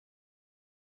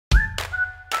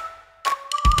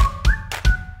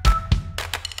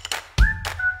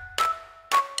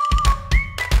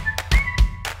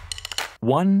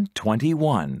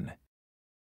121.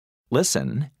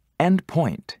 Listen and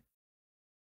point.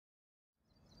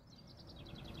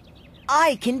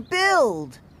 I can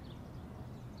build.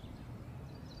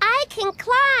 I can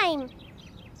climb.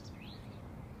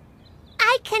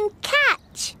 I can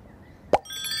catch.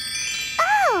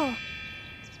 Oh!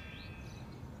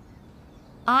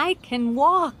 I can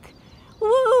walk.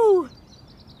 Woo!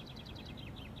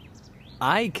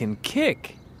 I can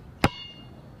kick.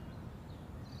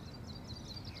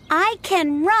 I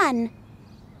can run.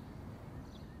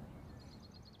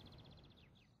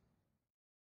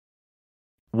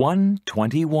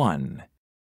 121.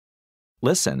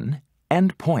 Listen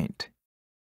and point.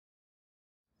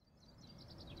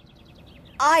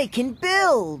 I can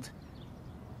build.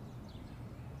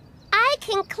 I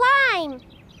can climb.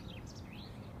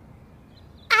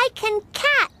 I can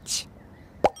catch.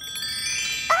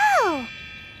 Oh!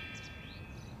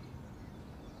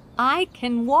 I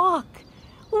can walk.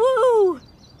 Woo!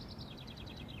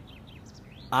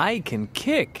 I can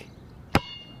kick.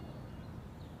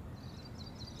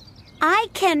 I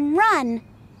can run.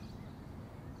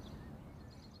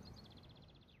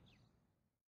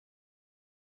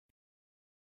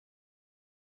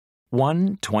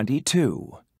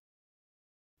 122.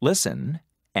 Listen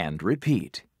and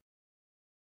repeat.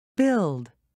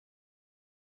 Build,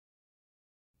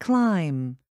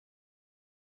 climb,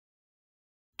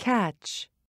 catch,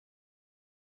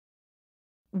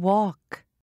 walk,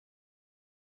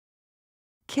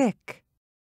 kick,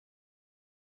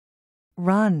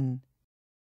 run.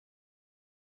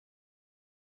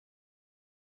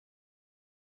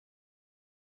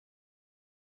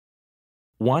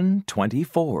 One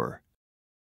 24.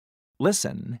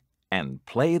 Listen and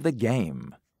play the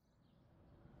game.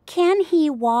 Can he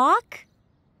walk?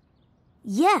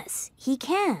 Yes, he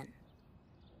can.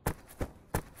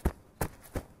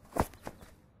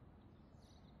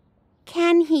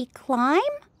 Can he climb?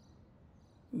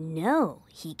 No,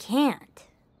 he can't.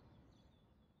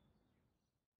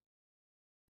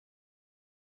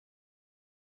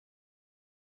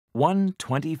 One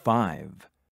 25.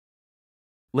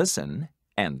 Listen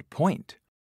and point.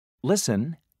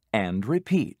 Listen and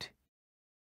repeat.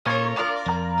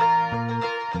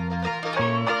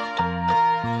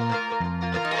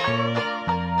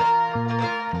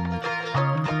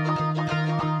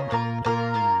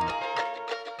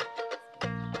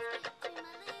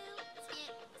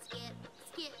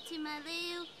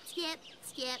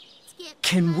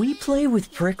 Can we play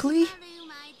with Prickly?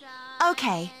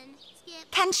 Okay.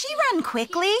 Can she run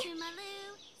quickly?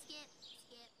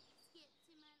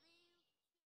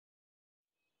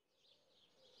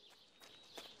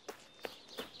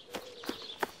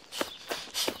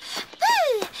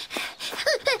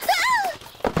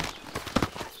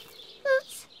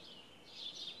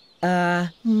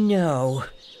 No.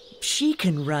 She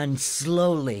can run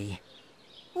slowly.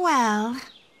 Well,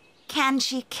 can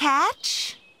she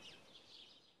catch?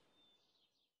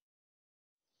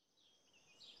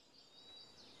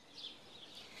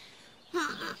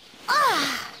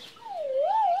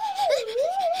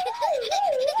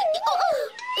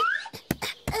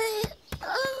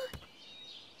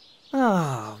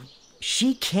 Oh,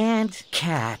 she can't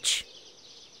catch.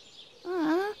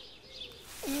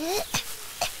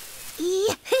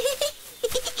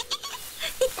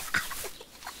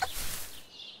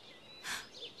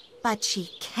 But she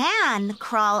can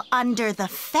crawl under the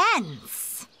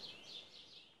fence.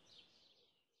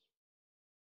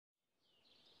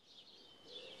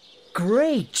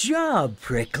 Great job,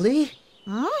 Prickly.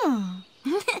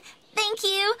 Thank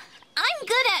you. I'm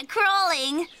good at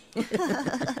crawling.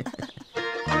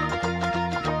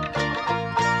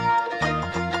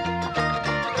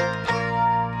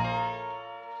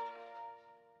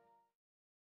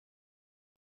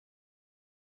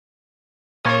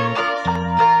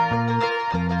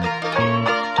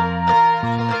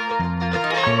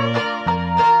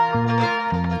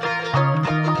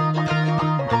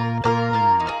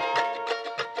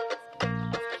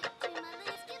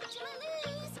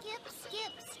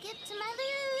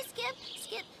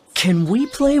 Can we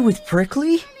play with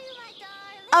Prickly?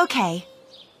 Okay.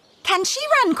 Can she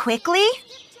run quickly?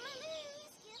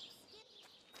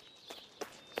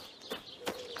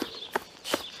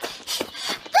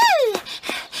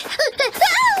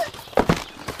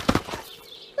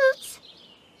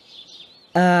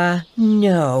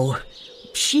 No.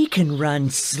 She can run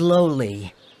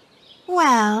slowly.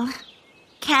 Well,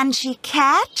 can she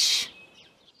catch?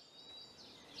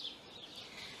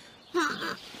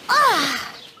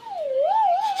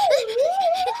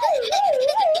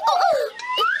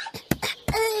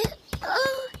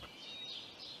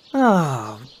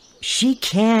 Oh, she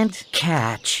can't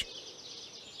catch.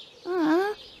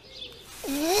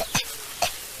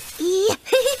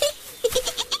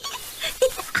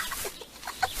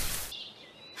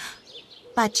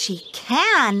 But she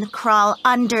can crawl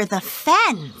under the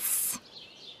fence.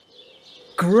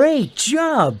 Great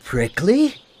job,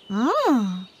 Prickly.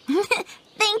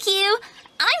 Thank you.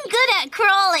 I'm good at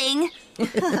crawling.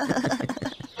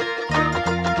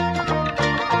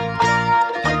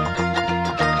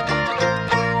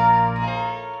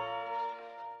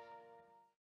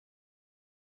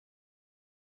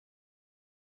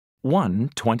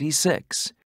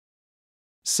 126.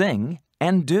 Sing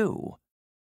and do.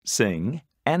 Sing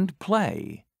and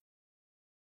play.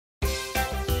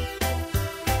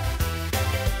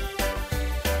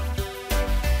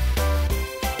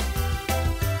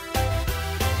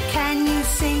 Can you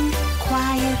sing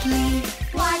quietly?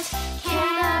 What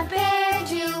can a bear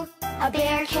do? A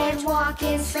bear can walk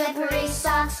in slippery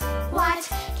socks.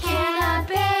 What can a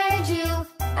bear do?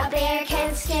 A bear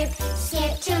can skip,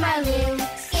 skip to my loo.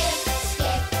 Skip,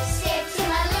 skip, skip to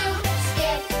my loo.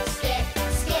 Skip, skip,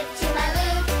 skip to my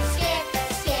loo. Skip,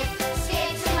 skip, skip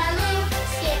to my loo.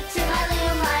 Skip to my loo,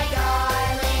 my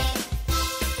darling.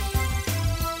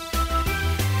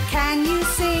 Can you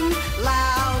sing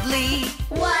loudly?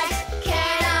 What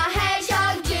can a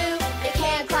hedgehog do? They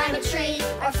can't climb a tree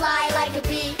or fly like a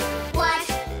bee. What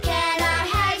can a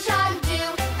hedgehog do?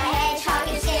 A hedgehog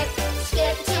can skip,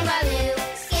 skip to my loo.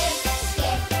 Skip,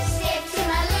 skip, skip to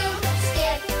my loo.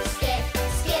 Skip, skip,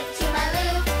 skip to my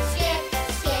loo. Skip,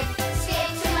 skip, skip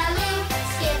to my loo.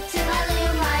 Skip to my loo,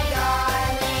 my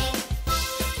darling.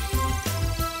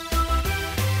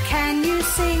 Can you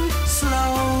sing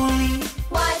slowly?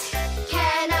 What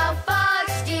can a fox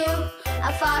do?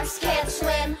 A fox can't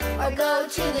swim or go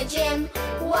to the gym.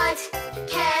 What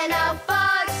can a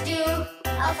fox do?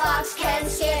 A fox can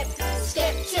skip,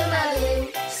 skip to my loo.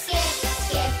 Skip,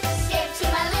 skip, skip to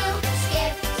my loo.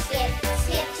 Skip, skip,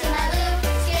 skip to my loo.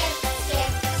 Skip,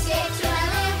 skip, skip to my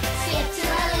loo. Skip to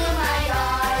my loo, my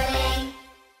darling.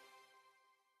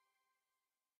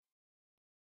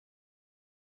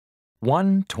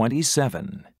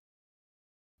 127.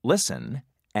 Listen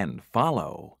and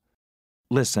follow.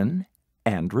 Listen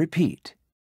and repeat.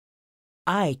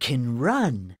 I can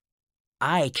run.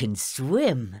 I can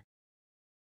swim.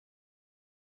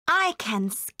 I can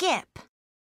skip.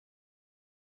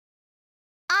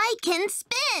 I can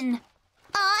spin.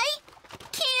 I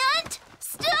can't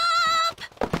stop.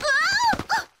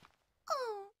 Ah!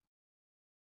 Oh.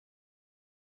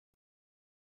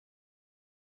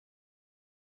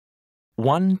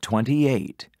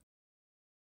 128.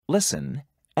 Listen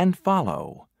and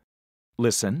follow.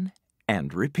 Listen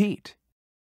and repeat.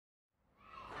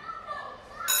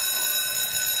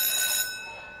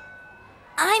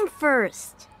 I'm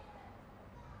first.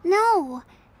 No,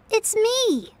 it's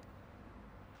me.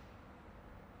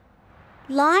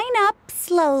 Line up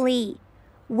slowly.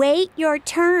 Wait your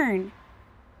turn.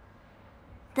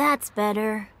 That's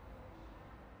better.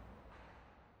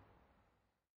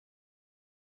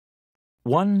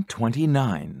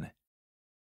 129.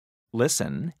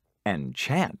 Listen and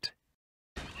chant.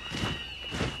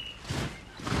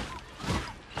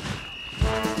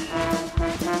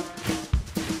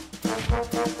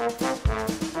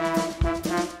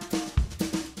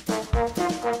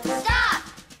 Stop!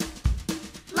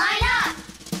 Line up!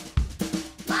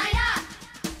 Line up!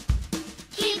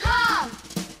 Keep calm!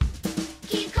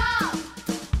 Keep calm!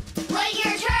 Wait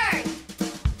your turn!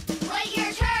 Wait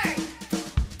your turn!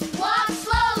 Walk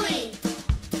slowly!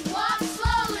 Walk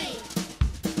slowly!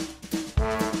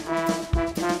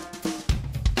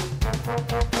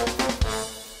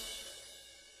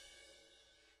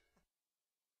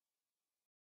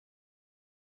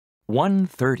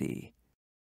 130.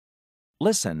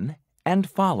 Listen and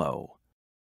follow.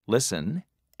 Listen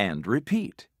and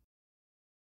repeat.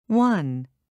 1.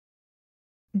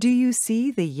 Do you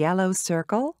see the yellow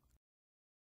circle?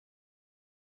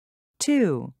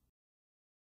 2.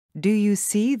 Do you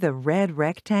see the red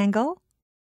rectangle?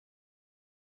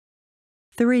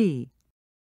 3.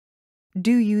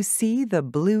 Do you see the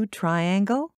blue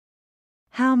triangle?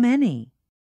 How many?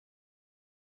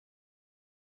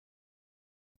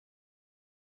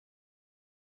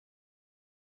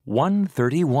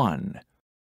 131.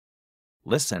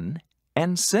 Listen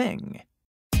and sing.